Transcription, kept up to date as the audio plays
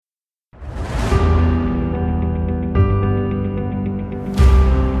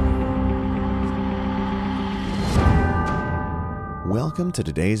Welcome to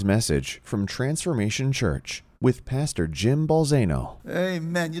today's message from Transformation Church with Pastor Jim Balzano.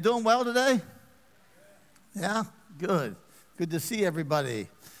 Amen. You doing well today? Yeah? Good. Good to see everybody.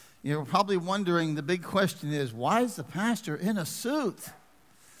 You're probably wondering, the big question is, why is the pastor in a suit?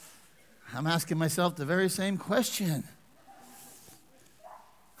 I'm asking myself the very same question.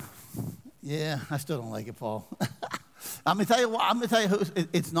 Yeah, I still don't like it, Paul. I'm going to tell you what,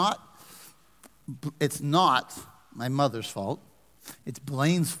 it's not my mother's fault. It's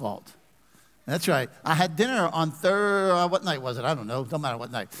Blaine's fault. That's right. I had dinner on what night was it? I don't know. Don't matter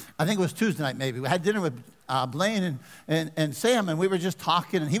what night. I think it was Tuesday night maybe. We had dinner with Blaine and Sam, and we were just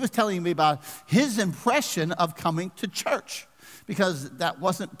talking, and he was telling me about his impression of coming to church because that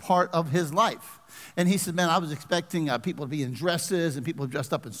wasn't part of his life. And he said, man, I was expecting people to be in dresses and people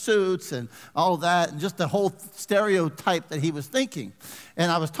dressed up in suits and all that, and just the whole stereotype that he was thinking.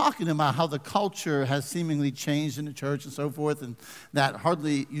 And I was talking to him about how the culture has seemingly changed in the church and so forth, and that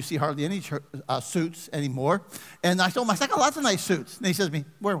you see hardly any suits anymore. And I told him, I got lots of nice suits. And he says to me,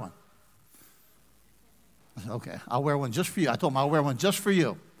 wear one. I said, okay, I'll wear one just for you. I told him, I'll wear one just for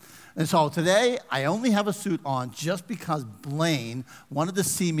you. And so today, I only have a suit on just because Blaine wanted to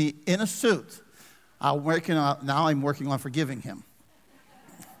see me in a suit. Now I'm working on forgiving him.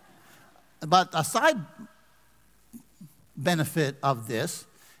 But a side benefit of this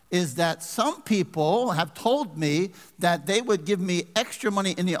is that some people have told me that they would give me extra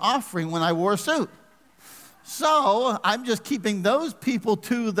money in the offering when I wore a suit. So I'm just keeping those people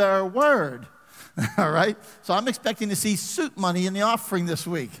to their word. All right? So I'm expecting to see suit money in the offering this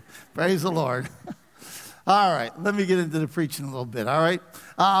week. Praise the Lord. All right, let me get into the preaching a little bit, all right?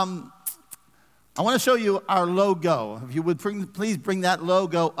 I want to show you our logo. If you would please bring that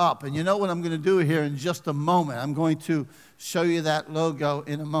logo up. And you know what I'm going to do here in just a moment. I'm going to show you that logo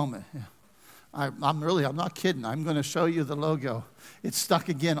in a moment. I'm not kidding. I'm going to show you the logo. It's stuck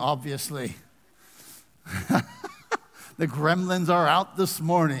again, obviously. The gremlins are out this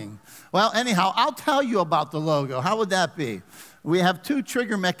morning. Well, anyhow, I'll tell you about the logo. How would that be? We have two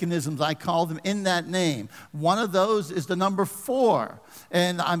trigger mechanisms, I call them, in that name. One of those is the number 4.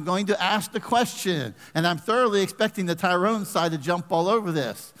 And I'm going to ask the question. And I'm thoroughly expecting the Tyrone side to jump all over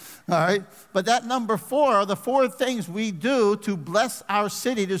this. All right? But that number 4 are the 4 things we do to bless our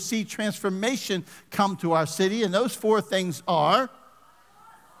city, to see transformation come to our city. And those 4 things are...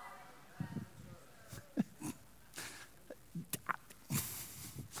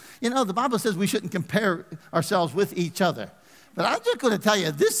 You know, the Bible says we shouldn't compare ourselves with each other. But I'm just going to tell you,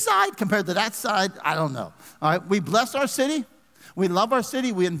 this side compared to that side, I don't know. All right, we bless our city, we love our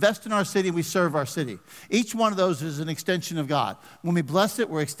city, we invest in our city, we serve our city. Each one of those is an extension of God. When we bless it,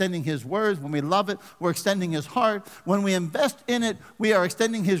 we're extending His words. When we love it, we're extending His heart. When we invest in it, we are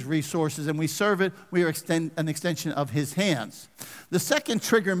extending His resources. And we serve it, we are an extension of His hands. The second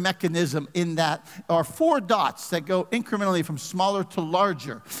trigger mechanism in that are 4 dots that go incrementally from smaller to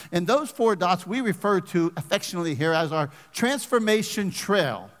larger. And those 4 dots we refer to affectionately here as our transformation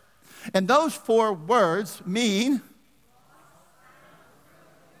trail. And those 4 words mean...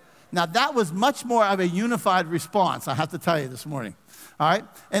 Now, that was much more of a unified response, I have to tell you this morning. All right?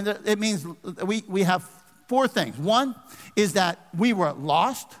 And it means we have 4 things. One is that we were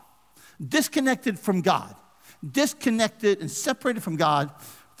lost, disconnected from God, disconnected and separated from God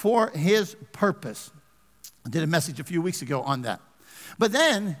for His purpose. I did a message a few weeks ago on that. But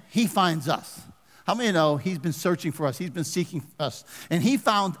then He finds us. How many know He's been searching for us? He's been seeking us. And He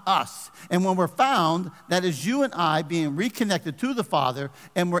found us. And when we're found, that is you and I being reconnected to the Father,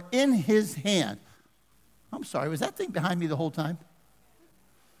 and we're in His hand. I'm sorry, was that thing behind me the whole time?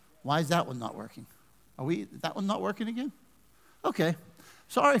 Why is that one not working? That one not working again? Okay.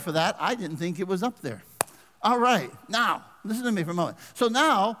 Sorry for that. I didn't think it was up there. All right. Now, listen to me for a moment. So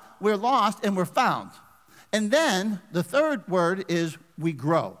now we're lost and we're found. And then the third word is we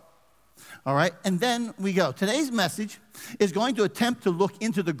grow. All right, and then we go. Today's message is going to attempt to look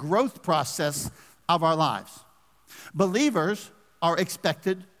into the growth process of our lives. Believers are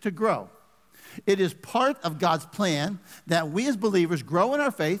expected to grow. It is part of God's plan that we as believers grow in our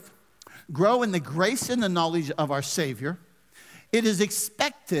faith, grow in the grace and the knowledge of our Savior. It is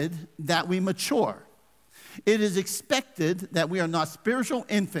expected that we mature. It is expected that we are not spiritual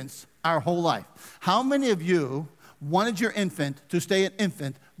infants our whole life. How many of you wanted your infant to stay an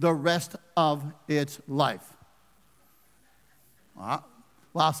infant the rest of its life?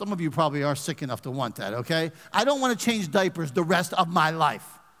 Well, some of you probably are sick enough to want that, okay? I don't want to change diapers the rest of my life,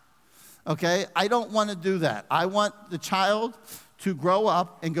 okay? I don't want to do that. I want the child to grow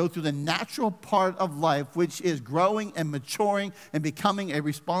up and go through the natural part of life, which is growing and maturing and becoming a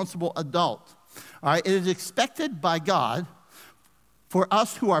responsible adult. All right, it is expected by God for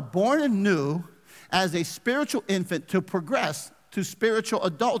us who are born anew as a spiritual infant to progress to spiritual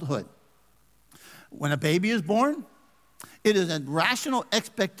adulthood. When a baby is born, it is a rational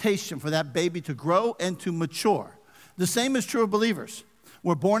expectation for that baby to grow and to mature. The same is true of believers.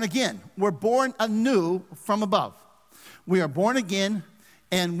 We're born again. We're born anew from above. We are born again,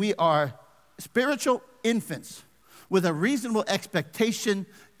 and we are spiritual infants with a reasonable expectation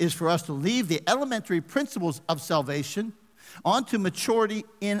is for us to leave the elementary principles of salvation onto maturity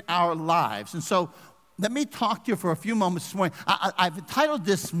in our lives. And so let me talk to you for a few moments this morning. I've entitled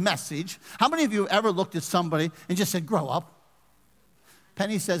this message, how many of you have ever looked at somebody and just said, grow up?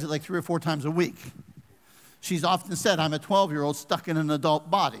 Penny says it like 3 or 4 times a week. She's often said, I'm a 12-year-old stuck in an adult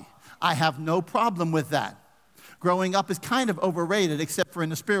body. I have no problem with that. Growing up is kind of overrated, except for in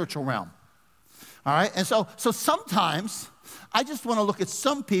the spiritual realm. All right? And so sometimes I just want to look at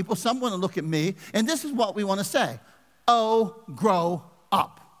some people, some want to look at me, and this is what we want to say. Oh, grow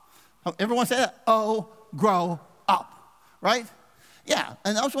up. Everyone say that? Oh, grow up. Right? Yeah,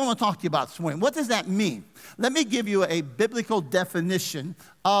 and that's what I want to talk to you about this morning. What does that mean? Let me give you a biblical definition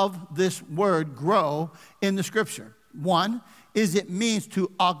of this word grow in the scripture. One is it means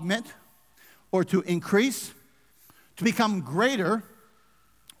to augment or to increase, to become greater,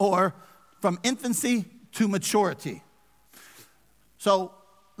 or from infancy to maturity. So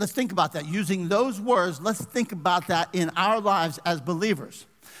let's think about that. Using those words, let's think about that in our lives as believers.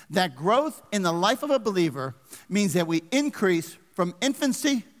 That growth in the life of a believer means that we increase from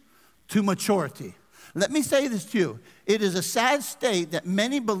infancy to maturity. Let me say this to you. It is a sad state that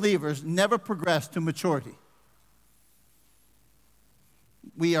many believers never progress to maturity.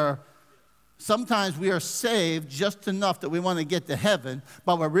 Sometimes we are saved just enough that we want to get to heaven,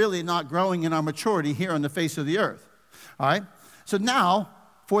 but we're really not growing in our maturity here on the face of the earth. All right? So now,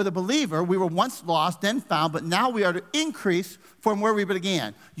 for the believer, we were once lost, then found, but now we are to increase from where we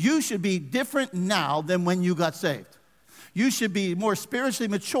began. You should be different now than when you got saved. You should be more spiritually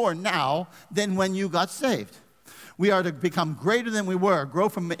mature now than when you got saved. We are to become greater than we were, grow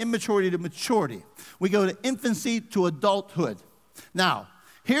from immaturity to maturity. We go to infancy to adulthood. Now,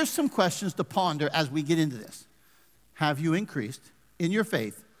 here's some questions to ponder as we get into this. Have you increased in your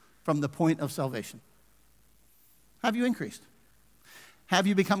faith from the point of salvation? Have you increased? Have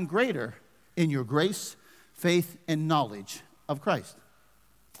you become greater in your grace, faith, and knowledge of Christ?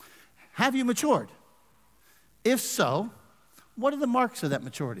 Have you matured? If so, what are the marks of that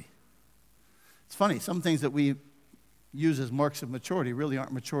maturity? It's funny, some things that we use as marks of maturity really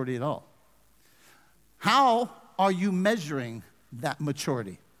aren't maturity at all. How are you measuring that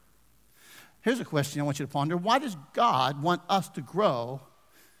maturity? Here's a question I want you to ponder. Why does God want us to grow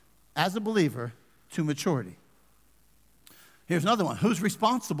as a believer to maturity? Here's another one. Who's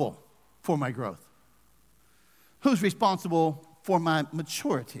responsible for my growth? Who's responsible for my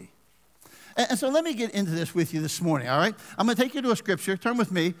maturity? And so let me get into this with you this morning, all right? I'm going to take you to a scripture. Turn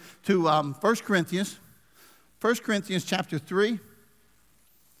with me to 1 Corinthians. 1 Corinthians chapter 3.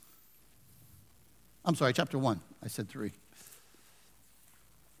 I'm sorry, chapter 1. I said 3.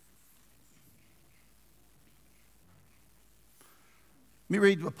 Let me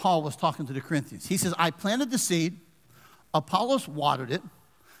read what Paul was talking to the Corinthians. He says, I planted the seed, Apollos watered it,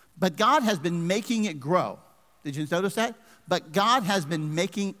 but God has been making it grow. Did you notice that? But God has been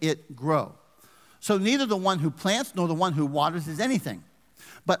making it grow. So neither the one who plants nor the one who waters is anything,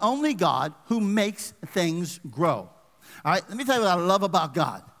 but only God who makes things grow. All right, let me tell you what I love about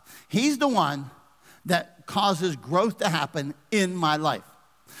God. He's the one that causes growth to happen in my life.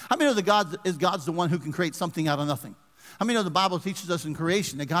 How many know that God's the one who can create something out of nothing? How many know the Bible teaches us in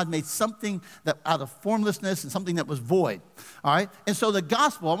creation that God made something that out of formlessness and something that was void? All right, and so the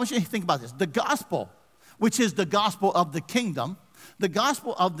gospel, I want you to think about this. The gospel, which is the gospel of the kingdom, the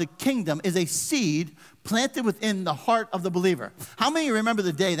gospel of the kingdom is a seed planted within the heart of the believer. How many of you remember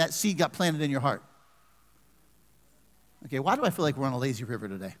the day that seed got planted in your heart? Okay, why do I feel like we're on a lazy river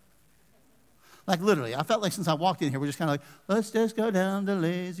today? Like literally, I felt like since I walked in here, we're just kind of like, let's just go down the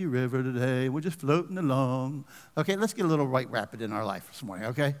lazy river today. We're just floating along. Okay, let's get a little right rapid in our life this morning,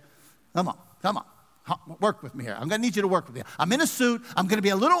 okay? Come on. Work with me here. I'm going to need you to work with me. I'm in a suit. I'm going to be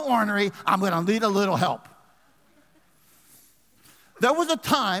a little ornery. I'm going to need a little help. There was a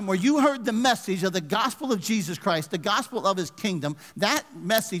time where you heard the message of the gospel of Jesus Christ, the gospel of his kingdom. That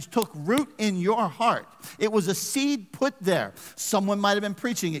message took root in your heart. It was a seed put there. Someone might have been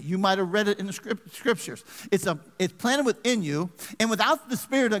preaching it. You might have read it in the scriptures. It's planted within you, and without the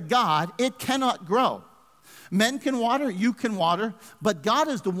Spirit of God, it cannot grow. Men can water, you can water, but God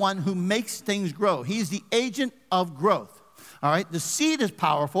is the one who makes things grow. He's the agent of growth. All right? The seed is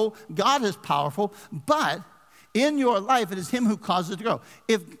powerful, God is powerful, but In your life, it is him who causes it to grow.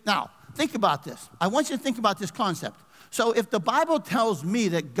 Now, think about this. I want you to think about this concept. So if the Bible tells me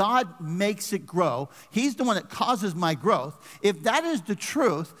that God makes it grow, he's the one that causes my growth. If that is the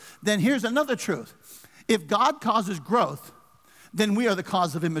truth, then here's another truth. If God causes growth, then we are the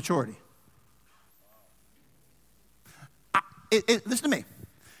cause of immaturity. Listen to me.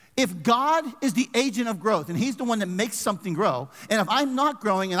 If God is the agent of growth and he's the one that makes something grow, and if I'm not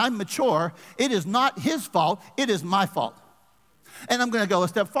growing and I'm mature, it is not his fault, it is my fault. And I'm going to go a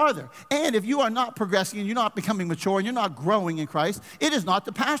step farther. And if you are not progressing and you're not becoming mature and you're not growing in Christ, it is not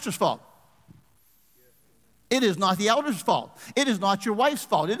the pastor's fault. It is not the elder's fault. It is not your wife's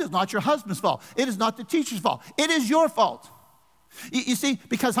fault. It is not your husband's fault. It is not the teacher's fault. It is your fault. You see,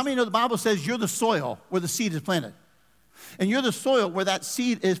 because how many know the Bible says you're the soil where the seed is planted? And you're the soil where that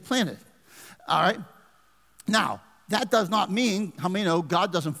seed is planted. All right? Now, that does not mean, how many know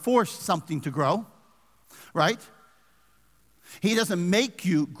God doesn't force something to grow, right? He doesn't make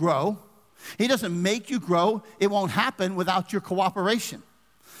you grow. He doesn't make you grow. It won't happen without your cooperation.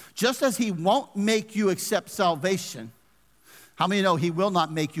 Just as he won't make you accept salvation, how many know he will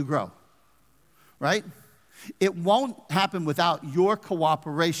not make you grow, right? It won't happen without your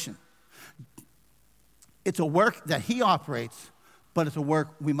cooperation. It's a work that he operates, but it's a work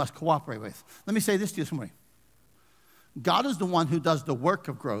we must cooperate with. Let me say this to you this morning. God is the one who does the work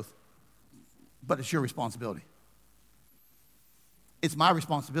of growth, but it's your responsibility. It's my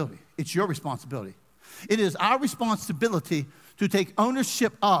responsibility. It's your responsibility. It is our responsibility to take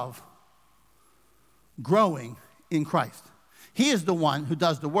ownership of growing in Christ. He is the one who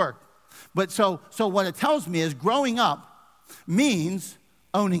does the work. But so what it tells me is growing up means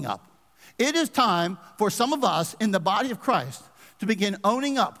owning up. It is time for some of us in the body of Christ to begin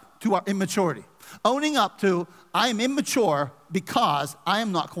owning up to our immaturity. Owning up to, I am immature because I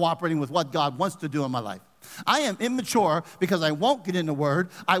am not cooperating with what God wants to do in my life. I am immature because I won't get in the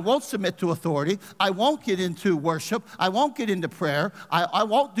Word. I won't submit to authority. I won't get into worship. I won't get into prayer. I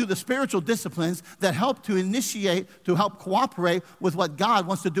won't do the spiritual disciplines that help to initiate, to help cooperate with what God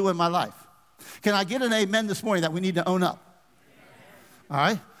wants to do in my life. Can I get an amen this morning that we need to own up? All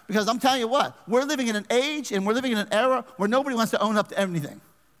right? Because I'm telling you what, we're living in an age and we're living in an era where nobody wants to own up to anything.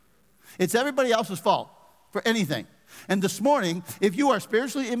 It's everybody else's fault for anything. And this morning, if you are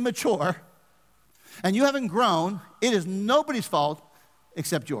spiritually immature and you haven't grown, it is nobody's fault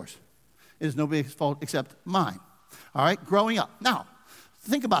except yours. It is nobody's fault except mine. All right? Growing up. Now,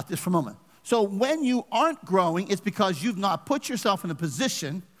 think about this for a moment. So when you aren't growing, it's because you've not put yourself in a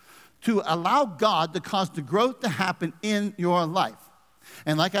position to allow God to cause the growth to happen in your life.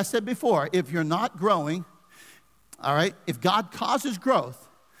 And like I said before, if you're not growing, all right, if God causes growth,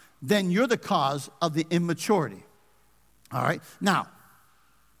 then you're the cause of the immaturity. All right? Now,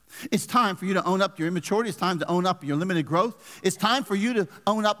 it's time for you to own up your immaturity. It's time to own up your limited growth. It's time for you to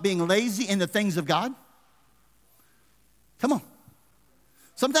own up being lazy in the things of God. Come on.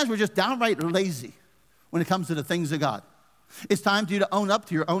 Sometimes we're just downright lazy when it comes to the things of God. It's time for you to own up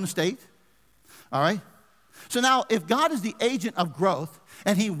to your own state. All right? So now, if God is the agent of growth,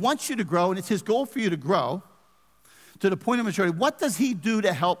 and he wants you to grow, and it's his goal for you to grow to the point of maturity, what does he do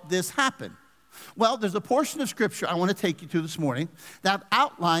to help this happen? Well, there's a portion of Scripture I want to take you to this morning that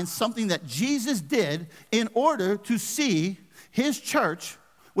outlines something that Jesus did in order to see his church,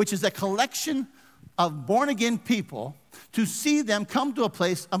 which is a collection of born-again people, to see them come to a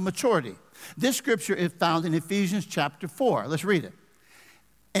place of maturity. This Scripture is found in Ephesians chapter 4. Let's read it.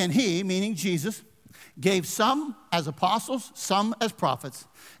 And he, meaning Jesus, gave some as apostles, some as prophets,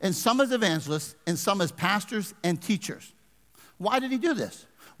 and some as evangelists, and some as pastors and teachers. Why did he do this?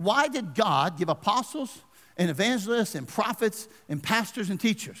 Why did God give apostles and evangelists and prophets and pastors and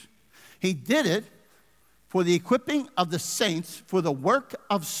teachers? He did it for the equipping of the saints for the work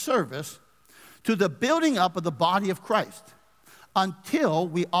of service to the building up of the body of Christ until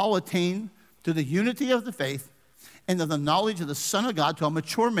we all attain to the unity of the faith and of the knowledge of the Son of God, to a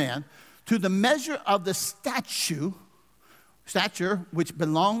mature man, to the measure of the stature which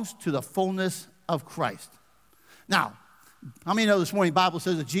belongs to the fullness of Christ. Now, how many know this morning the Bible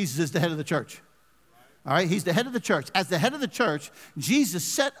says that Jesus is the head of the church? All right, he's the head of the church. As the head of the church, Jesus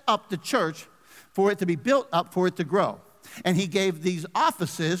set up the church for it to be built up, for it to grow. And he gave these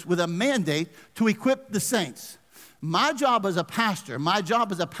offices with a mandate to equip the saints. My job as a pastor,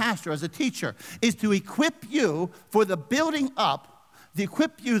 as a teacher, is to equip you for the building up, to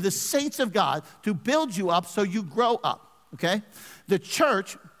equip you, the saints of God, to build you up so you grow up, okay? The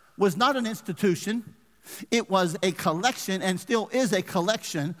church was not an institution. It was a collection, and still is a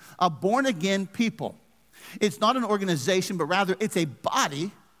collection, of born-again people. It's not an organization, but rather it's a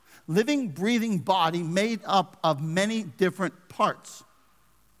body living, breathing body made up of many different parts.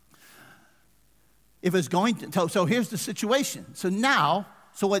 If it's going to, so here's the situation.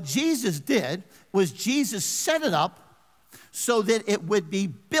 So what Jesus did was Jesus set it up so that it would be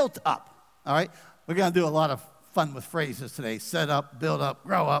built up. All right? We're going to do a lot of fun with phrases today. Set up, build up,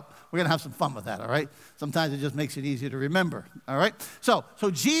 grow up. We're going to have some fun with that, all right? Sometimes it just makes it easier to remember, all right? So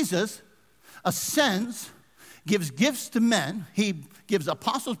Jesus ascends, gives gifts to men. He gives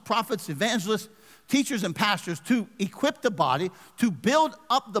apostles, prophets, evangelists, teachers, and pastors to equip the body, to build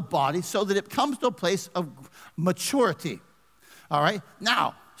up the body so that it comes to a place of maturity, all right?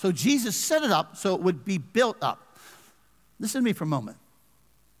 Now, so Jesus set it up so it would be built up. Listen to me for a moment.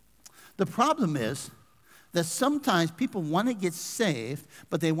 The problem is that sometimes people want to get saved,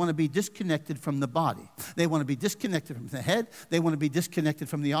 but they want to be disconnected from the body. They want to be disconnected from the head. They want to be disconnected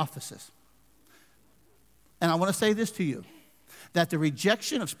from the offices. And I want to say this to you, that the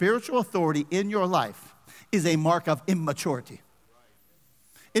rejection of spiritual authority in your life is a mark of immaturity.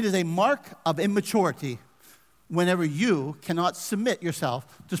 It is a mark of immaturity whenever you cannot submit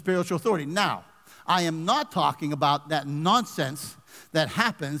yourself to spiritual authority. Now, I am not talking about that nonsense that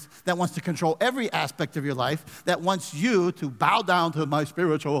happens that wants to control every aspect of your life, that wants you to bow down to my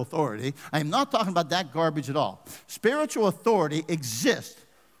spiritual authority. I am not talking about that garbage at all. Spiritual authority exists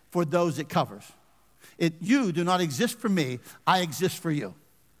for those it covers. You do not exist for me. I exist for you.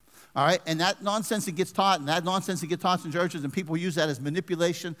 All right? And that nonsense that gets taught, and that nonsense that gets taught in churches, and people use that as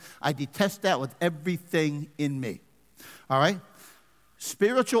manipulation, I detest that with everything in me. All right?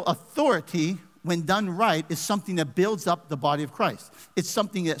 Spiritual authority, when done right, is something that builds up the body of Christ. It's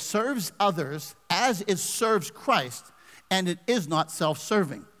something that serves others as it serves Christ, and it is not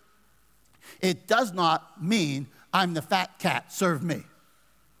self-serving. It does not mean I'm the fat cat, serve me.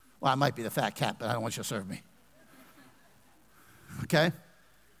 Well, I might be the fat cat, but I don't want you to serve me. Okay?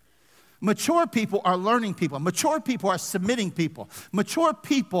 Mature people are learning people. Mature people are submitting people. Mature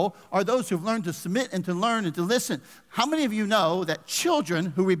people are those who've learned to submit and to learn and to listen. How many of you know that children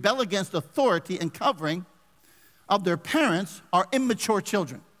who rebel against authority and covering of their parents are immature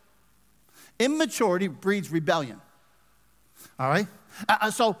children? Immaturity breeds rebellion. All right?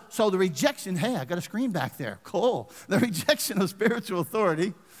 So the rejection, hey, I got a screen back there. Cool. The rejection of spiritual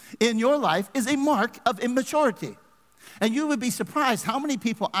authority in your life is a mark of immaturity. And you would be surprised how many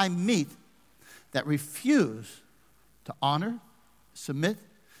people I meet that refuse to honor, submit,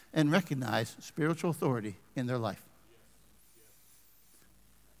 and recognize spiritual authority in their life.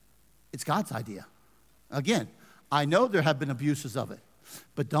 It's God's idea. Again, I know there have been abuses of it,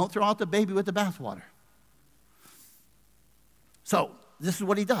 but don't throw out the baby with the bathwater. So this is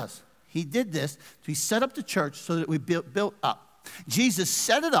what he does. He did this. He set up the church so that we built up. Jesus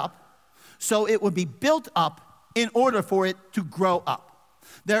set it up so it would be built up in order for it to grow up.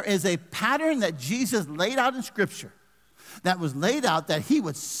 There is a pattern that Jesus laid out in Scripture that was laid out that he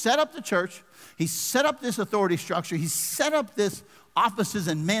would set up the church. He set up this authority structure. He set up this offices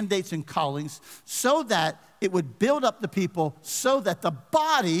and mandates and callings so that it would build up the people so that the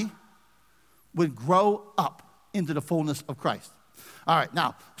body would grow up into the fullness of Christ. All right,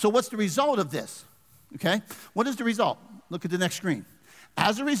 now, so what's the result of this? Okay, what is the result? Look at the next screen.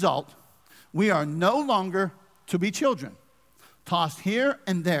 As a result, we are no longer to be children, tossed here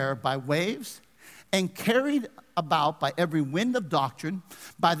and there by waves and carried about by every wind of doctrine,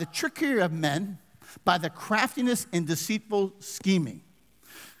 by the trickery of men, by the craftiness and deceitful scheming.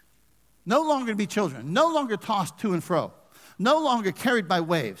 No longer to be children, no longer tossed to and fro, no longer carried by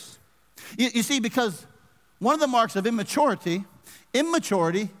waves. You see, because one of the marks of immaturity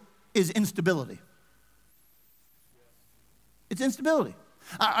is instability. It's instability.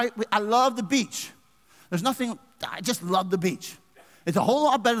 I love the beach. There's nothing, I just love the beach. It's a whole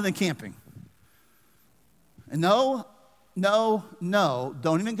lot better than camping. And no,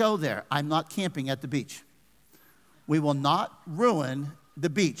 don't even go there. I'm not camping at the beach. We will not ruin the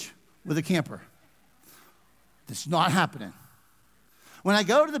beach with a camper. It's not happening. When I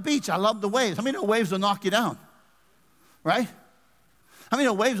go to the beach, I love the waves. How many know waves will knock you down? Right? How many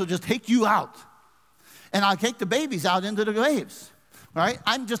know waves will just take you out? And I'll take the babies out into the waves. All right?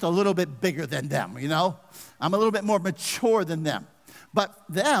 I'm just a little bit bigger than them, you know? I'm a little bit more mature than them. But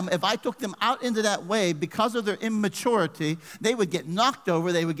them, if I took them out into that wave, because of their immaturity, they would get knocked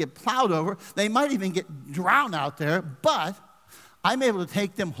over, they would get plowed over, they might even get drowned out there, but I'm able to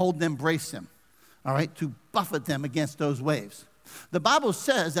take them, hold them, brace them, all right, to buffet them against those waves. The Bible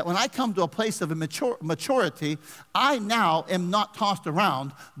says that when I come to a place of maturity, I now am not tossed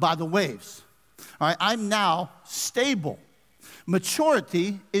around by the waves. All right, I'm now stable.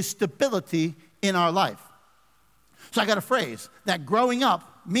 Maturity is stability in our life. So I got a phrase that growing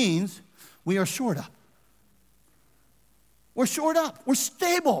up means we are shored up. We're shored up. We're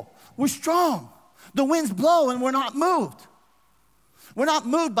stable. We're strong. The winds blow and we're not moved. We're not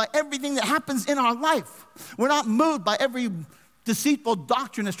moved by everything that happens in our life. We're not moved by every deceitful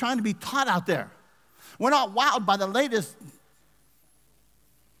doctrine that's trying to be taught out there. We're not wowed by the latest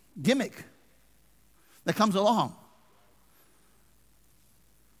gimmick that comes along.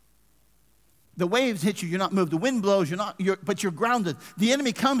 The waves hit you, you're not moved. The wind blows, but you're grounded. The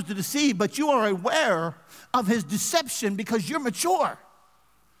enemy comes to deceive, but you are aware of his deception because you're mature.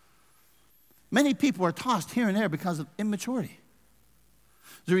 Many people are tossed here and there because of immaturity.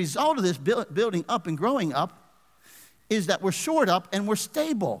 The result of this building up and growing up is that we're shored up and we're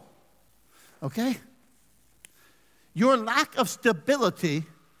stable. Okay? Your lack of stability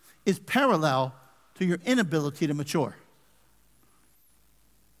is parallel to your inability to mature.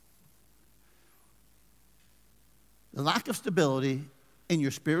 The lack of stability in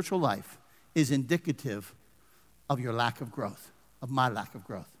your spiritual life is indicative of your lack of growth, of my lack of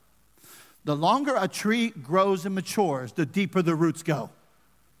growth. The longer a tree grows and matures, the deeper the roots go.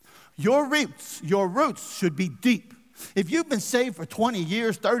 Your roots should be deep. If you've been saved for 20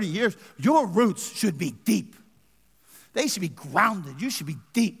 years, 30 years, your roots should be deep. They should be grounded. You should be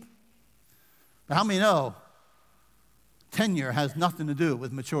deep. But how many know tenure has nothing to do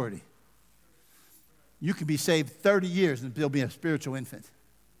with maturity? You can be saved 30 years and still be a spiritual infant.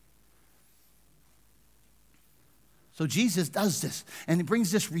 So Jesus does this, and he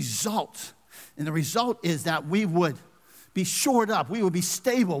brings this result. And the result is that we would be shored up. We would be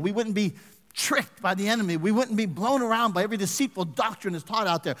stable. We wouldn't be tricked by the enemy. We wouldn't be blown around by every deceitful doctrine that's taught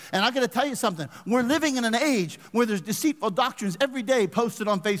out there. And I got to tell you something. We're living in an age where there's deceitful doctrines every day posted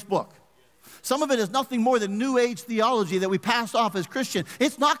on Facebook. Some of it is nothing more than New Age theology that we pass off as Christian.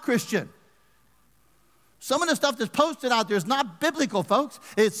 It's not Christian. Some of the stuff that's posted out there is not biblical, folks.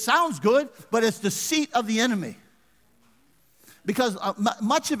 It sounds good, but it's deceit of the enemy. Because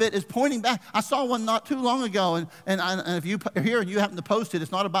much of it is pointing back. I saw one not too long ago, and if you are here and you happen to post it,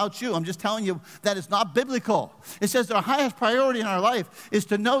 it's not about you. I'm just telling you that it's not biblical. It says our highest priority in our life is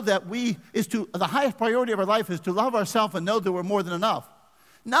to know that the highest priority of our life is to love ourselves and know that we're more than enough.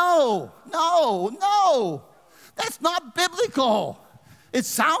 No. That's not biblical. It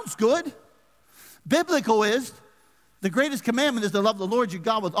sounds good. Biblical is the greatest commandment is to love the Lord your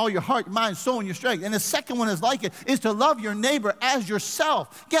God with all your heart, mind, soul, and your strength. And the second one is like it, is to love your neighbor as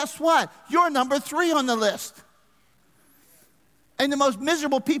yourself. Guess what? You're number 3 on the list. And the most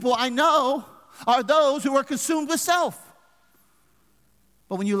miserable people I know are those who are consumed with self.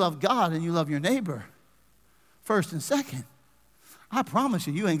 But when you love God and you love your neighbor, first and second, I promise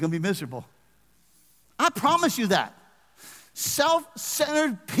you, you ain't going to be miserable. I promise you that.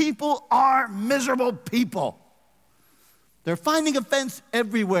 Self-centered people are miserable people. They're finding offense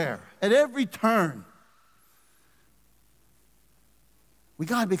everywhere, at every turn. We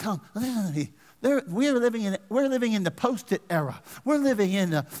got to become, listen to me, we're living in the post-it era. We're living in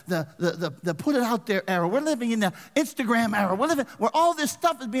the put it out there era. We're living in the Instagram era. We're living where all this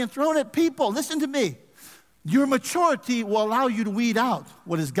stuff is being thrown at people. Listen to me. Your maturity will allow you to weed out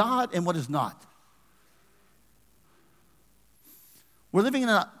what is God and what is not. We're living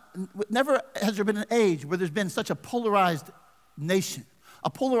in never has there been an age where there's been such a polarized nation, a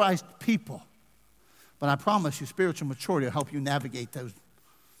polarized people. But I promise you, spiritual maturity will help you navigate those.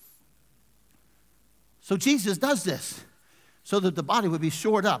 So Jesus does this so that the body would be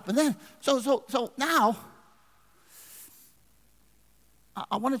shored up. And then, so now,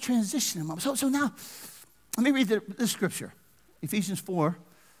 I want to transition him. So now, let me read this scripture. Ephesians 4,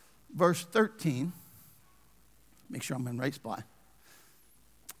 verse 13. Make sure I'm in the right spot.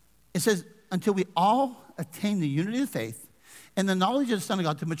 It says, until we all attain the unity of faith and the knowledge of the Son of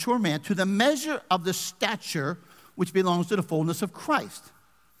God, to mature man, to the measure of the stature which belongs to the fullness of Christ.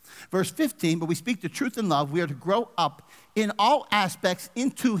 Verse 15, but we speak the truth in love. We are to grow up in all aspects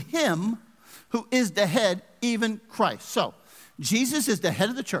into him who is the head, even Christ. So, Jesus is the head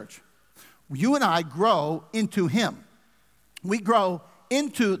of the church. You and I grow into him. We grow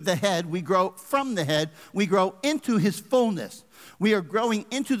into the head. We grow from the head. We grow into his fullness. We are growing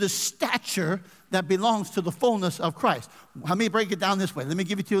into the stature that belongs to the fullness of Christ. Let me break it down this way. Let me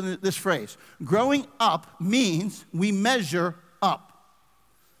give it to you this phrase. Growing up means we measure up.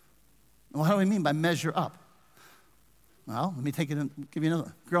 Well, how do we mean by measure up? Well, let me take it and give you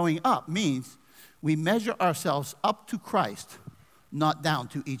another. Growing up means we measure ourselves up to Christ, not down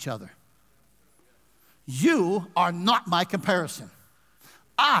to each other. You are not my comparison.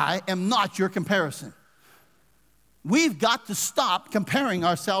 I am not your comparison. We've got to stop comparing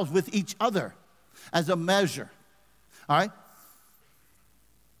ourselves with each other as a measure. All right?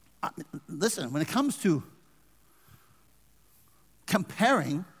 Listen, when it comes to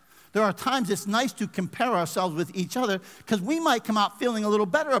comparing, there are times it's nice to compare ourselves with each other because we might come out feeling a little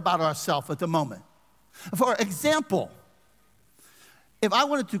better about ourselves at the moment. For example, if I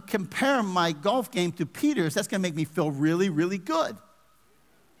wanted to compare my golf game to Peter's, that's going to make me feel really, really good.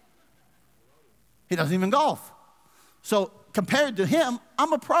 He doesn't even golf. So compared to him,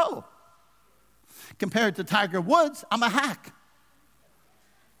 I'm a pro. Compared to Tiger Woods, I'm a hack.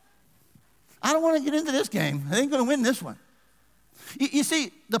 I don't want to get into this game. I ain't going to win this one. You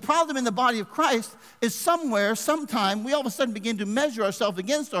see, the problem in the body of Christ is somewhere, sometime, we all of a sudden begin to measure ourselves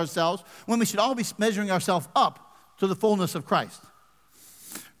against ourselves when we should all be measuring ourselves up to the fullness of Christ.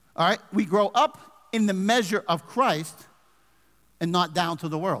 All right? We grow up in the measure of Christ and not down to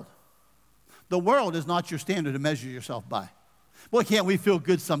the world. The world is not your standard to measure yourself by. Boy, can't we feel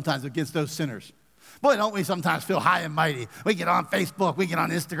good sometimes against those sinners? Boy, don't we sometimes feel high and mighty? We get on Facebook, we get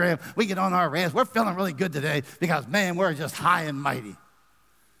on Instagram, we get on our rants. We're feeling really good today because, man, we're just high and mighty.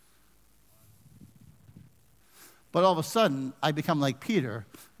 But all of a sudden, I become like Peter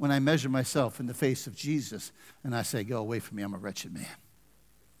when I measure myself in the face of Jesus and I say, go away from me, I'm a wretched man.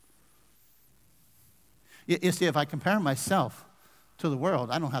 You see, if I compare myself to the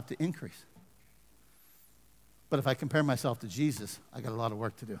world, I don't have to increase. But if I compare myself to Jesus, I got a lot of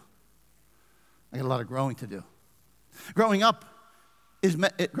work to do. I got a lot of growing to do. Growing up is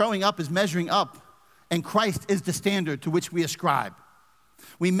measuring up, and Christ is the standard to which we ascribe.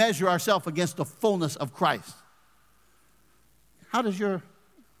 We measure ourselves against the fullness of Christ. How does your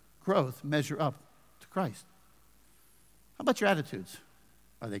growth measure up to Christ? How about your attitudes?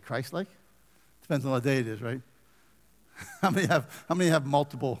 Are they Christ-like? Depends on what day it is, right? How many have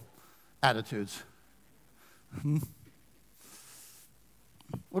multiple attitudes?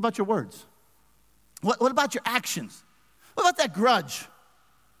 What about your words? What about your actions? What about that grudge?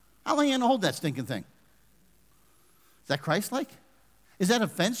 How long are you going to hold that stinking thing? Is that Christ-like? Is that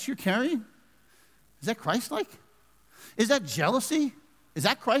offense you're carrying? Is that Christ-like? Is that jealousy? Is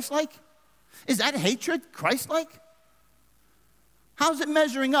that Christ-like? Is that hatred Christ-like? How's it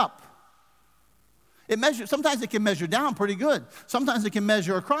measuring up? Sometimes it can measure down pretty good. Sometimes it can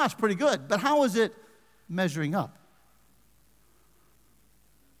measure across pretty good. But how is it measuring up?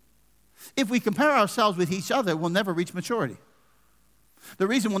 If we compare ourselves with each other, we'll never reach maturity. The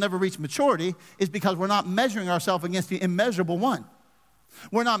reason we'll never reach maturity is because we're not measuring ourselves against the immeasurable one.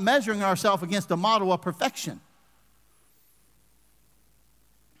 We're not measuring ourselves against the model of perfection.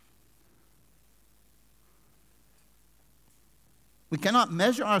 We cannot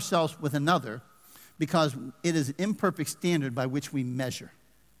measure ourselves with another because it is an imperfect standard by which we measure.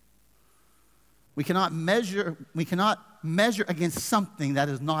 We cannot measure against something that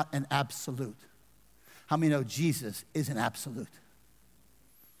is not an absolute. How many know Jesus is an absolute?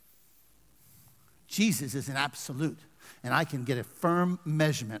 Jesus is an absolute, and I can get a firm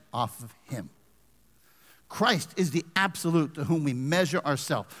measurement off of him. Christ is the absolute to whom we measure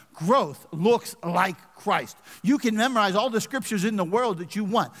ourselves. Growth looks like Christ. You can memorize all the scriptures in the world that you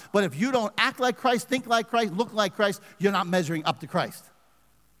want, but if you don't act like Christ, think like Christ, look like Christ, you're not measuring up to Christ.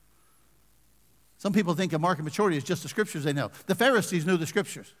 Some people think a mark of maturity is just the scriptures they know. The Pharisees knew the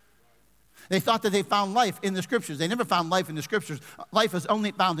scriptures. They thought that they found life in the scriptures. They never found life in the scriptures. Life is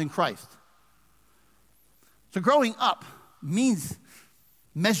only found in Christ. So growing up means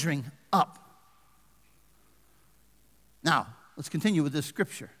measuring up. Now, let's continue with this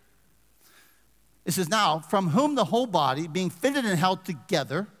scripture. It says, now, from whom the whole body, being fitted and held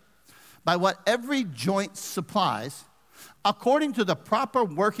together by what every joint supplies, according to the proper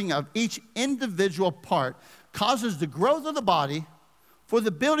working of each individual part, causes the growth of the body for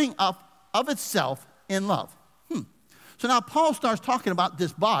the building up of itself in love. So now Paul starts talking about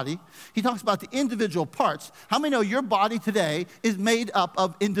this body. He talks about the individual parts. How many know your body today is made up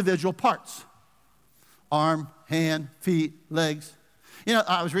of individual parts? Arm, hand, feet, legs. You know,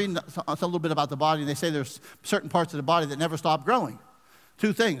 I was reading a little bit about the body, and they say there's certain parts of the body that never stop growing.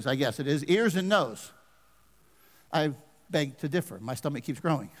 Two things, I guess it is, ears and nose. I beg to differ. My stomach keeps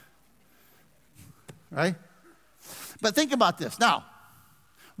growing. Right? But think about this. Now,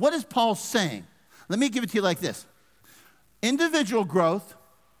 what is Paul saying? Let me give it to you like this. Individual growth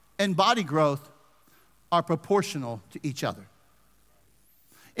and body growth are proportional to each other.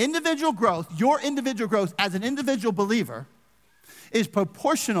 Individual growth, your individual growth as an individual believer, is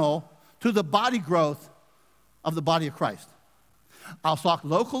proportional to the body growth of the body of Christ. I'll talk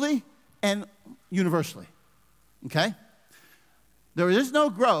locally and universally, okay? There is no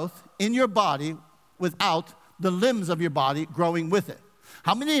growth in your body without the limbs of your body growing with it.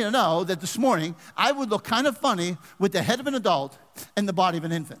 How many of you know that this morning I would look kind of funny with the head of an adult and the body of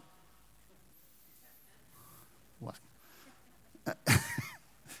an infant?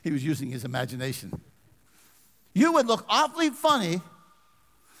 He was using his imagination. You would look awfully funny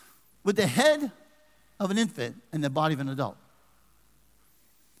with the head of an infant and the body of an adult.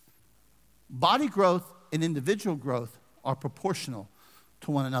 Body growth and individual growth are proportional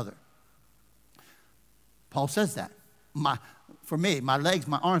to one another. Paul says that. For me, my legs,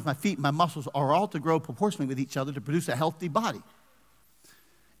 my arms, my feet, my muscles are all to grow proportionally with each other to produce a healthy body.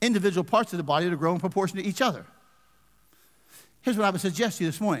 Individual parts of the body are to grow in proportion to each other. Here's what I would suggest to you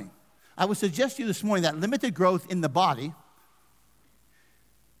this morning. I would suggest to you this morning that limited growth in the body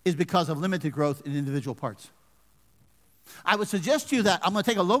is because of limited growth in individual parts. I would suggest to you that I'm going to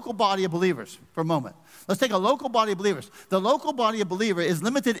take a local body of believers for a moment. Let's take a local body of believers. The local body of believer is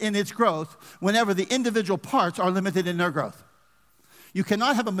limited in its growth whenever the individual parts are limited in their growth. You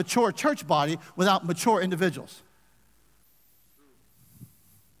cannot have a mature church body without mature individuals.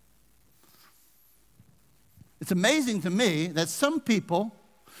 It's amazing to me that some people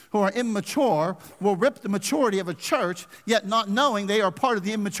who are immature will rip the maturity of a church, yet not knowing they are part of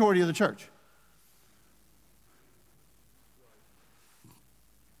the immaturity of the church.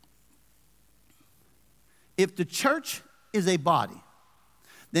 If the church is a body,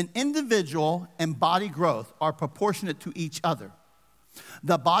 then individual and body growth are proportionate to each other.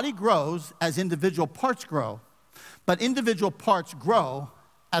 The body grows as individual parts grow, but individual parts grow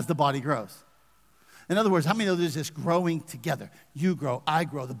as the body grows. In other words, how many know there's this growing together? You grow, I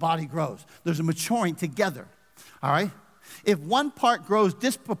grow, the body grows. There's a maturing together, all right? If one part grows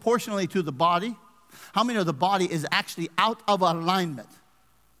disproportionately to the body, how many know the body is actually out of alignment?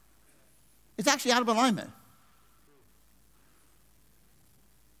 It's actually out of alignment.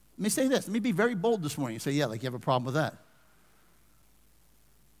 Let me say this. Let me be very bold this morning and say, yeah, like you have a problem with that.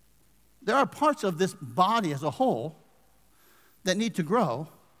 There are parts of this body as a whole that need to grow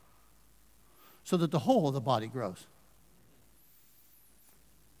so that the whole of the body grows.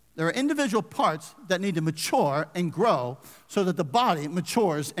 There are individual parts that need to mature and grow so that the body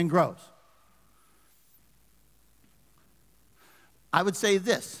matures and grows. I would say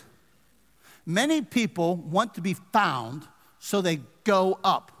this. Many people want to be found so they go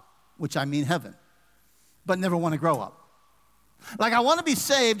up, which I mean heaven, but never want to grow up. Like, I want to be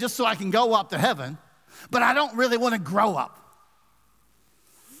saved just so I can go up to heaven, but I don't really want to grow up.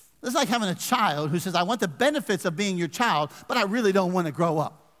 It's like having a child who says, I want the benefits of being your child, but I really don't want to grow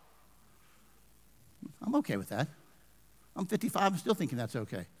up. I'm okay with that. I'm 55, I'm still thinking that's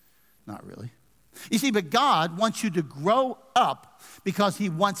okay. Not really. You see, but God wants you to grow up because he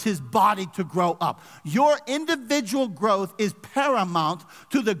wants his body to grow up. Your individual growth is paramount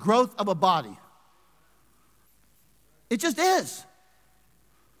to the growth of a body. It just is.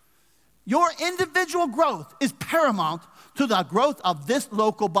 Your individual growth is paramount to the growth of this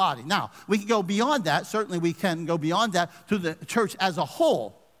local body. Now, we can go beyond that. Certainly we can go beyond that to the church as a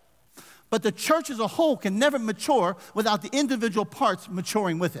whole. But the church as a whole can never mature without the individual parts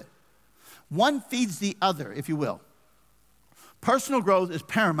maturing with it. One feeds the other, if you will. Personal growth is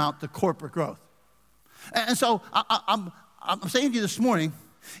paramount to corporate growth. And so I'm saying to you this morning,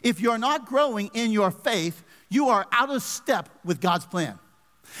 if you're not growing in your faith, you are out of step with God's plan.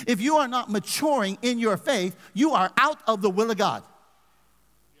 If you are not maturing in your faith, you are out of the will of God.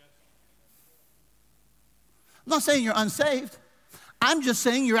 I'm not saying you're unsaved. I'm just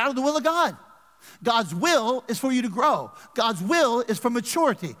saying you're out of the will of God. God's will is for you to grow. God's will is for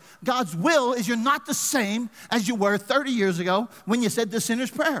maturity. God's will is you're not the same as you were 30 years ago when you said the sinner's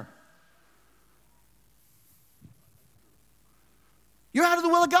prayer. You're out of the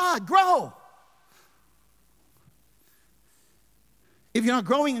will of God. Grow. If you're not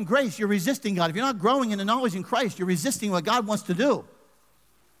growing in grace, you're resisting God. If you're not growing in the knowledge in Christ, you're resisting what God wants to do.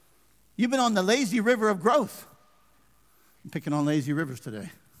 You've been on the lazy river of growth. I'm picking on lazy rivers today.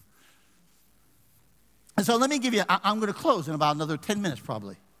 And so let me give you, I'm going to close in about another 10 minutes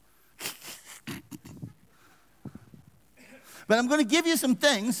probably. But I'm going to give you some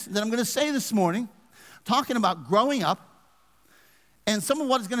things that I'm going to say this morning, talking about growing up and some of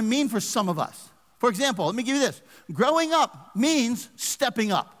what it's going to mean for some of us. For example, let me give you this. Growing up means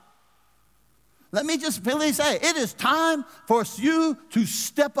stepping up. Let me just really say, it is time for you to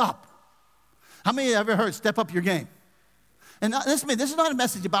step up. How many have ever heard step up your game? And this is not a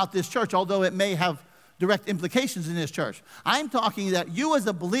message about this church, although it may have direct implications in this church. I'm talking that you as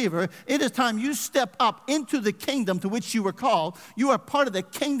a believer, it is time you step up into the kingdom to which you were called. You are part of the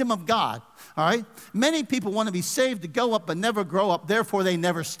kingdom of God, all right? Many people want to be saved to go up but never grow up, therefore they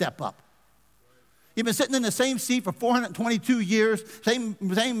never step up. You've been sitting in the same seat for 422 years, same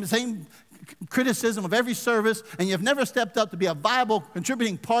criticism of every service, and you've never stepped up to be a viable,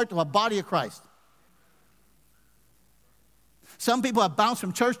 contributing part of a body of Christ. Some people have bounced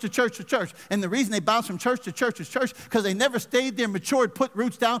from church to church to church. And the reason they bounce from church to church is church because they never stayed there, matured, put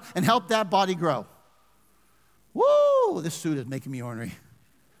roots down, and helped that body grow. Woo! This suit is making me ornery.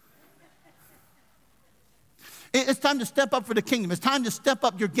 It's time to step up for the kingdom. It's time to step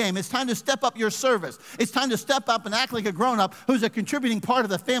up your game. It's time to step up your service. It's time to step up and act like a grown-up who's a contributing part of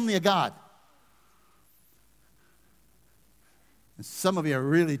the family of God. And some of you are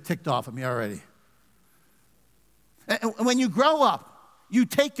really ticked off at me already. And when you grow up, you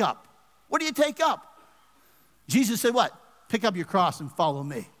take up. What do you take up? Jesus said what? Pick up your cross and follow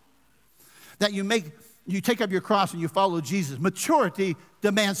me. That you take up your cross and you follow Jesus. Maturity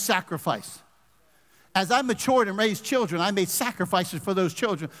demands sacrifice. As I matured and raised children, I made sacrifices for those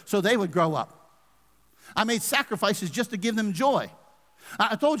children so they would grow up. I made sacrifices just to give them joy.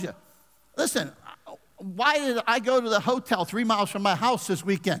 I told you, listen, why did I go to the hotel 3 miles from my house this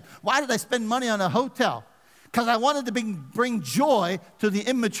weekend? Why did I spend money on a hotel? Because I wanted to bring joy to the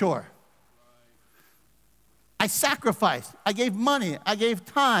immature. I sacrificed. I gave money. I gave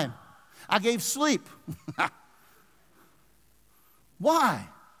time. I gave sleep. Why?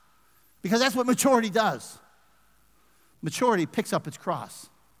 Because that's what maturity does. Maturity picks up its cross,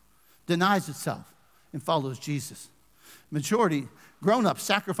 denies itself, and follows Jesus. Maturity, grown-ups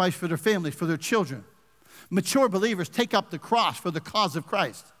sacrifice for their families, for their children. Mature believers take up the cross for the cause of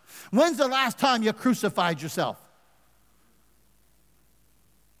Christ. When's the last time you crucified yourself?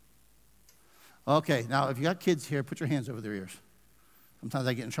 Okay, now if you got kids here, put your hands over their ears. Sometimes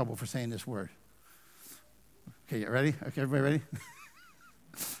I get in trouble for saying this word. Okay, you ready? Okay, everybody ready?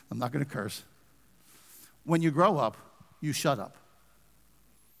 I'm not going to curse. When you grow up, you shut up.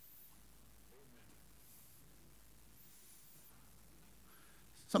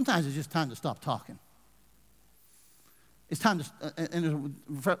 Sometimes it's just time to stop talking. It's time to, and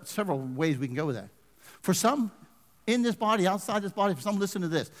there's several ways we can go with that. For some, in this body, outside this body, for some, listen to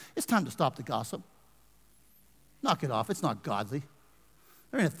this. It's time to stop the gossip. Knock it off. It's not godly.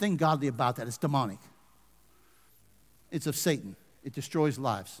 There ain't a thing godly about that. It's demonic. It's of Satan. It destroys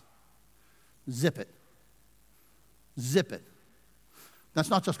lives. Zip it. Zip it. That's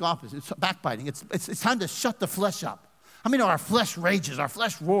not just opposite. It's backbiting. It's time to shut the flesh up. I mean, our flesh rages. Our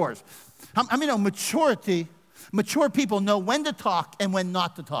flesh roars. I mean, mature people know when to talk and when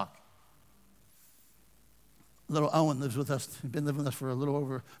not to talk. Little Owen lives with us. He's been living with us for a little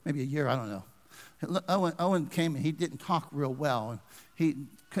over, maybe a year, I don't know. Owen came and he didn't talk real well. He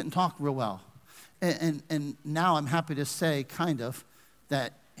couldn't talk real well. And now I'm happy to say, kind of,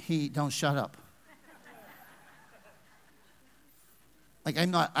 that he don't shut up. Like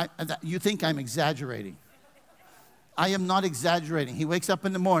you think I'm exaggerating. I am not exaggerating. He wakes up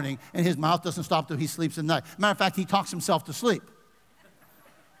in the morning and his mouth doesn't stop till he sleeps at night. Matter of fact, he talks himself to sleep.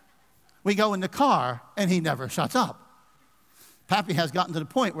 We go in the car and he never shuts up. Pappy has gotten to the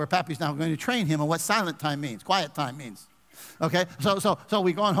point where Pappy's now going to train him on what silent time means, quiet time means. Okay, so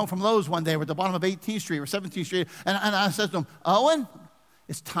we going home from Lowe's one day. We're at the bottom of 18th Street or 17th Street, and I said to him, Owen,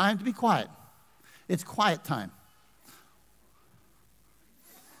 it's time to be quiet. It's quiet time.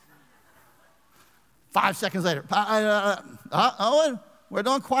 5 seconds later, Owen, we're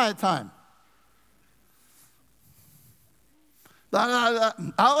doing quiet time.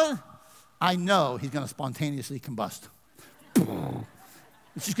 Owen, I know he's going to spontaneously combust.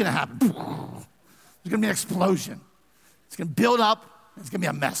 It's just going to happen. There's going to be an explosion. It's going to build up. It's going to be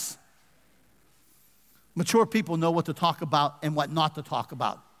a mess. Mature people know what to talk about and what not to talk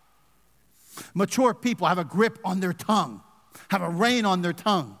about. Mature people have a grip on their tongue, have a rein on their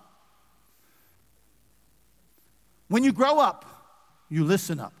tongue. When you grow up, you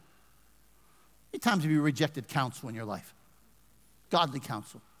listen up. How many times have you rejected counsel in your life? Godly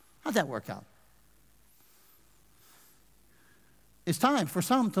counsel. How'd that work out? It's time for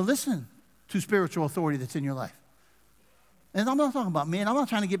some to listen to spiritual authority that's in your life. And I'm not talking about me, and I'm not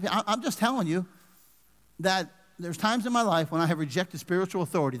trying to get, I'm just telling you that there's times in my life when I have rejected spiritual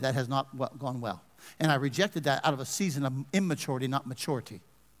authority that has not gone well. And I rejected that out of a season of immaturity, not maturity.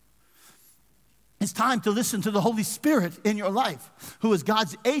 It's time to listen to the Holy Spirit in your life, who is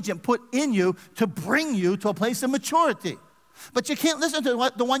God's agent put in you to bring you to a place of maturity. But you can't listen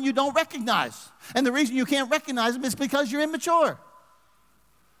to the one you don't recognize. And the reason you can't recognize him is because you're immature.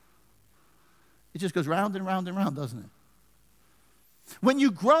 It just goes round and round and round, doesn't it? When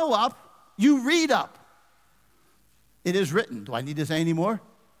you grow up, you read up. It is written. Do I need to say any more?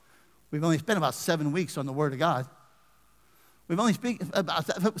 We've only spent about 7 weeks on the Word of God. We've only spent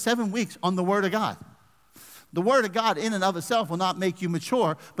about 7 weeks on the Word of God. The Word of God in and of itself will not make you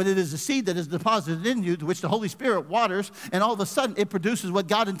mature, but it is a seed that is deposited in you to which the Holy Spirit waters, and all of a sudden it produces what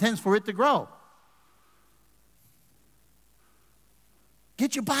God intends for it to grow.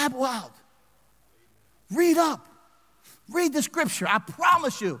 Get your Bible out. Read up. Read the scripture. I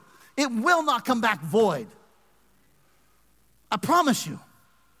promise you, it will not come back void. I promise you.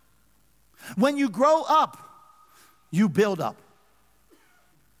 When you grow up, you build up.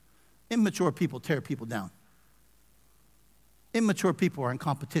 Immature people tear people down. Immature people are in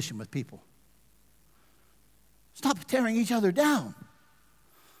competition with people. Stop tearing each other down.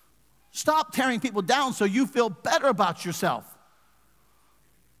 Stop tearing people down so you feel better about yourself.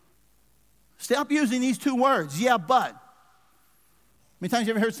 Stop using these two words, yeah, but. How many times have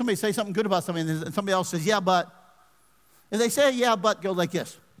you ever heard somebody say something good about something and somebody else says, yeah, but? If they say, yeah, but, go like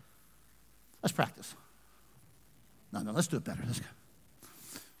this. Let's practice. No, let's do it better. Let's go.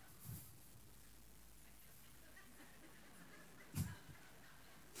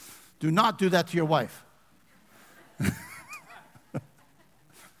 Do not do that to your wife.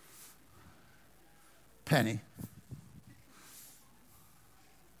 Penny.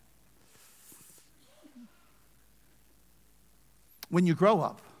 When you grow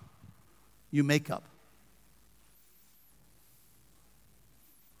up, you make up.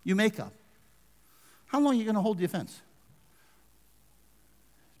 You make up. How long are you going to hold the offense?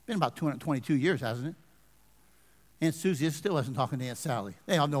 It's been about 222 years, hasn't it? Aunt Susie still isn't talking to Aunt Sally.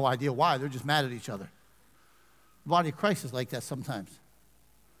 They have no idea why. They're just mad at each other. The body of Christ is like that sometimes.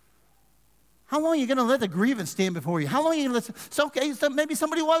 How long are you going to let the grievance stand before you? How long are you going to let it's okay, so maybe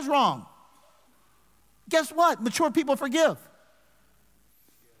somebody was wrong. Guess what? Mature people forgive.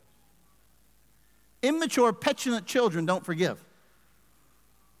 Immature, petulant children don't forgive.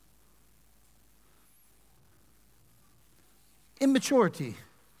 Immaturity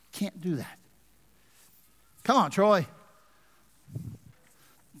can't do that. Come on, Troy.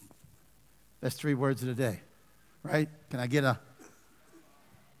 That's 3 words in a day, right? Can I get a,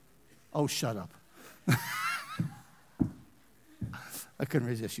 oh, shut up. I couldn't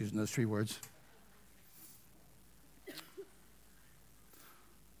resist using those 3 words.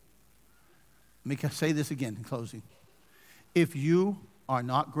 Let me say this again in closing. If you are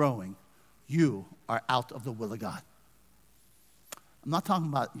not growing, you are out of the will of God. I'm not talking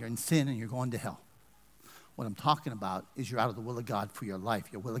about you're in sin and you're going to hell. What I'm talking about is you're out of the will of God for your life.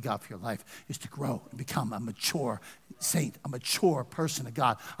 Your will of God for your life is to grow and become a mature saint, a mature person of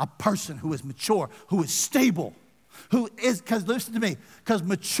God, a person who is mature, who is stable, who is, because listen to me, because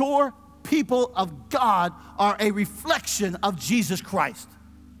mature people of God are a reflection of Jesus Christ.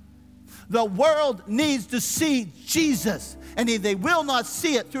 The world needs to see Jesus, and they will not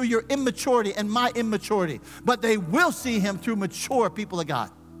see it through your immaturity and my immaturity, but they will see him through mature people of God.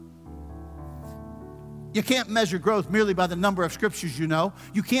 You can't measure growth merely by the number of scriptures you know.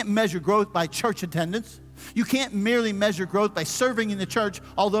 You can't measure growth by church attendance. You can't merely measure growth by serving in the church,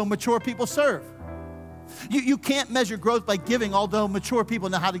 although mature people serve. You can't measure growth by giving, although mature people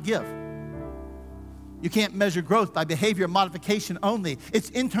know how to give. You can't measure growth by behavior modification only. It's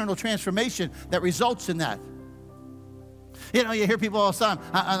internal transformation that results in that. You know, you hear people all the time,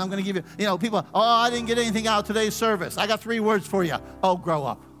 and I'm going to give you, people, oh, I didn't get anything out of today's service. I got 3 words for you. Oh, grow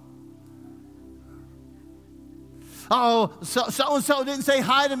up. Oh, so-and-so didn't say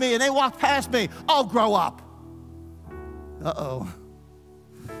hi to me, and they walked past me. Oh, grow up. Uh-oh.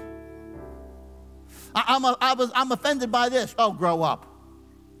 I'm offended by this. Oh, grow up.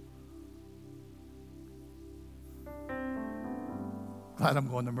 Glad I'm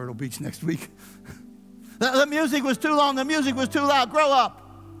going to Myrtle Beach next week. The music was too long. The music was too loud. Grow up.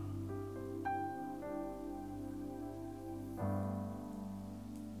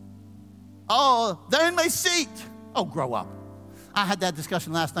 Oh, they're in my seat. Oh, grow up. I had that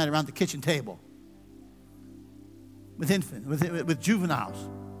discussion last night around the kitchen table with infants, with juveniles.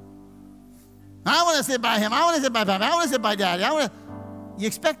 I want to sit by him. I want to sit by Papa. I want to sit by Daddy. You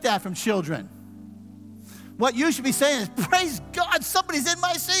expect that from children. What you should be saying is, praise God, somebody's in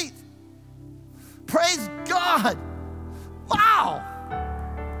my seat. Praise God. Wow.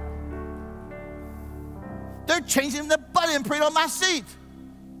 They're changing the button print on my seat.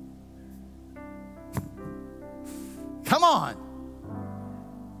 Come on.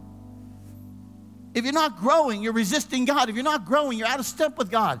 If you're not growing, you're resisting God. If you're not growing, you're out of step with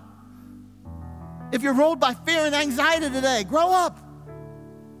God. If you're ruled by fear and anxiety today, grow up.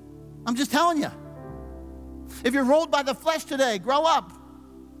 I'm just telling you. If you're ruled by the flesh today, grow up.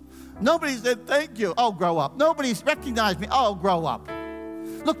 Nobody said thank you. Oh, grow up. Nobody's recognized me. Oh, grow up.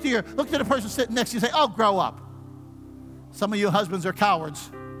 Look to the person sitting next to you and say, oh, grow up. Some of you husbands are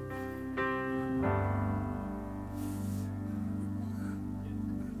cowards.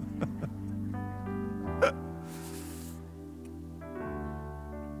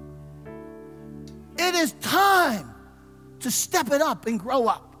 It is time to step it up and grow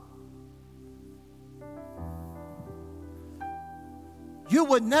up. You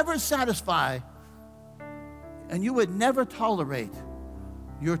would never satisfy and you would never tolerate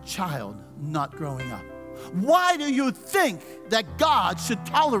your child not growing up. Why do you think that God should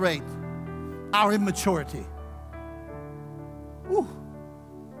tolerate our immaturity? Ooh.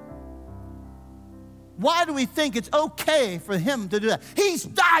 Why do we think it's okay for him to do that? He's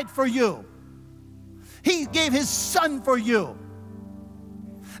died for you. He gave his son for you.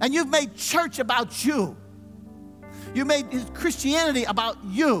 And you've made church about you. You made his Christianity about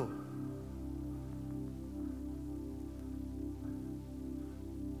you.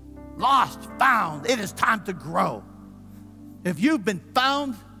 Lost, found, it is time to grow. If you've been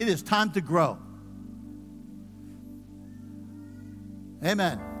found, it is time to grow.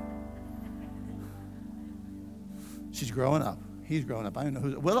 Amen. She's growing up. He's growing up. I don't know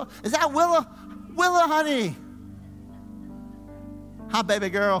who's Willa. Is that Willa? Willa, honey. Hi, baby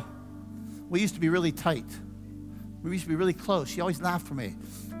girl. We used to be really tight. We used to be really close. She always laughed for me.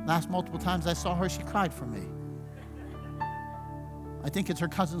 Last multiple times I saw her, she cried for me. I think it's her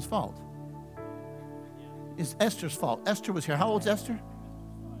cousin's fault. It's Esther's fault. Esther was here. How old's Esther?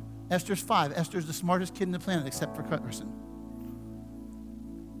 Esther's 5. Esther's the smartest kid on the planet except for Carson.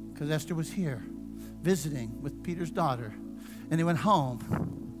 Because Esther was here visiting with Peter's daughter. And they went home.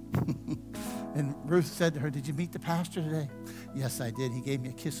 And Ruth said to her, did you meet the pastor today? Yes, I did. He gave me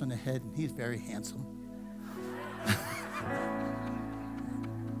a kiss on the head, and he's very handsome.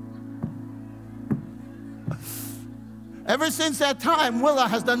 Ever since that time, Willa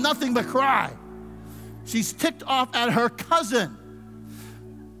has done nothing but cry. She's ticked off at her cousin.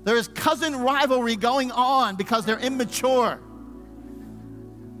 There is cousin rivalry going on because they're immature.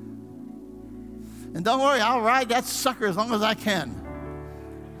 And don't worry, I'll ride that sucker as long as I can.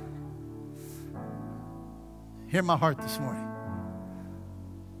 Hear my heart this morning.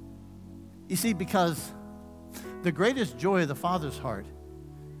 You see, because the greatest joy of the Father's heart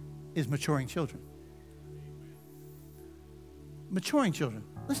is maturing children. Maturing children.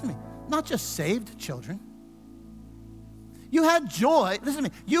 Listen to me. Not just saved children. You had joy. Listen to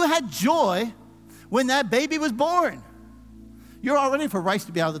me. You had joy when that baby was born. You're all ready for Rice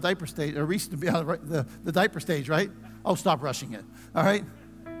to be out of the diaper stage, or Reese to be out of the diaper stage, right? Oh, stop rushing it. All right?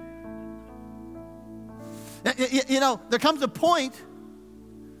 You know, there comes a point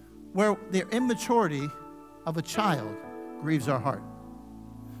where the immaturity of a child grieves our heart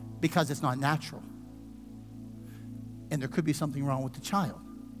because it's not natural. And there could be something wrong with the child.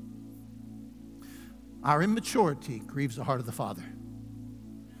 Our immaturity grieves the heart of the Father.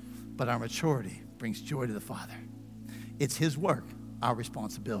 But our maturity brings joy to the Father. It's his work, our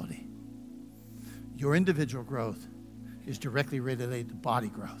responsibility. Your individual growth is directly related to body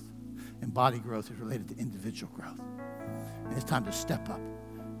growth. And body growth is related to individual growth. And it's time to step up.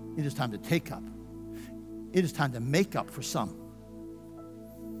 It is time to take up. It is time to make up for some.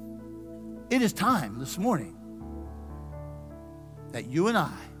 It is time this morning that you and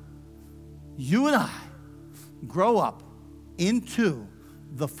I grow up into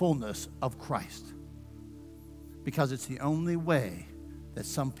the fullness of Christ. Because it's the only way that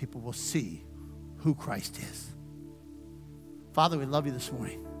some people will see who Christ is. Father, we love you this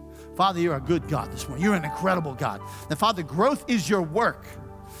morning. Father, you're a good God this morning. You're an incredible God. And Father, growth is your work.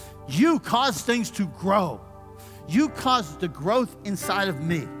 You cause things to grow. You cause the growth inside of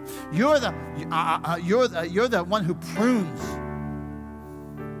me. You're the one who prunes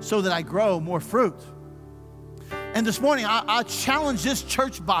so that I grow more fruit. And this morning, I challenge this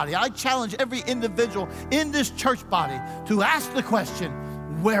church body. I challenge every individual in this church body to ask the question,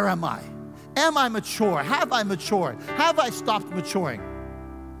 where am I? Am I mature? Have I matured? Have I stopped maturing?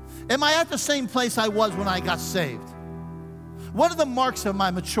 Am I at the same place I was when I got saved? What are the marks of my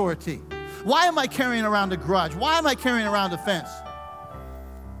maturity? Why am I carrying around a grudge? Why am I carrying around offense?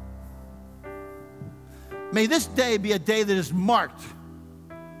 May this day be a day that is marked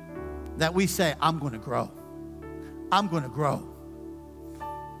that we say, I'm going to grow. I'm going to grow.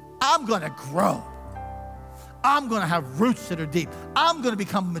 I'm going to grow. I'm going to have roots that are deep. I'm going to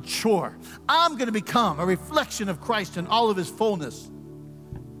become mature. I'm going to become a reflection of Christ in all of his fullness.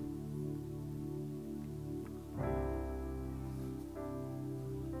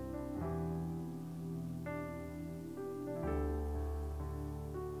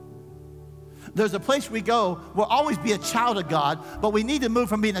 There's a place we go, we'll always be a child of God, but we need to move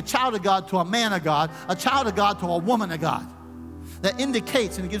from being a child of God to a man of God, a child of God to a woman of God. That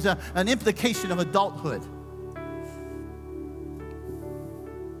indicates and gives an implication of adulthood.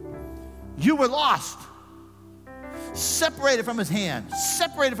 You were lost, separated from his hand,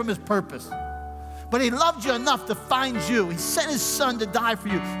 separated from his purpose. But he loved you enough to find you. He sent his son to die for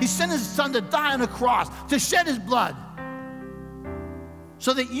you. He sent his son to die on a cross, to shed his blood,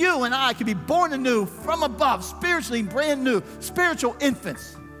 so that you and I can be born anew from above, spiritually brand new, spiritual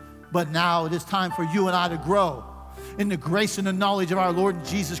infants. But now it is time for you and I to grow in the grace and the knowledge of our Lord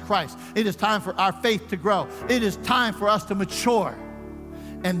Jesus Christ. It is time for our faith to grow. It is time for us to mature.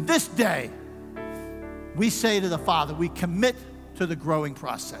 And this day, we say to the Father, we commit to the growing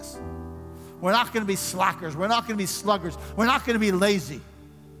process. We're not going to be slackers. We're not going to be sluggards. We're not going to be lazy.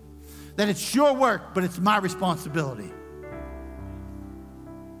 That it's your work, but it's my responsibility.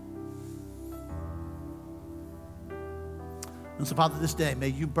 And so, Father, this day, may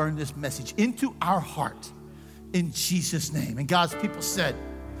you burn this message into our heart in Jesus' name. And God's people said,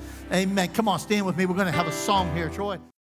 amen. Come on, stand with me. We're going to have a song here, Troy.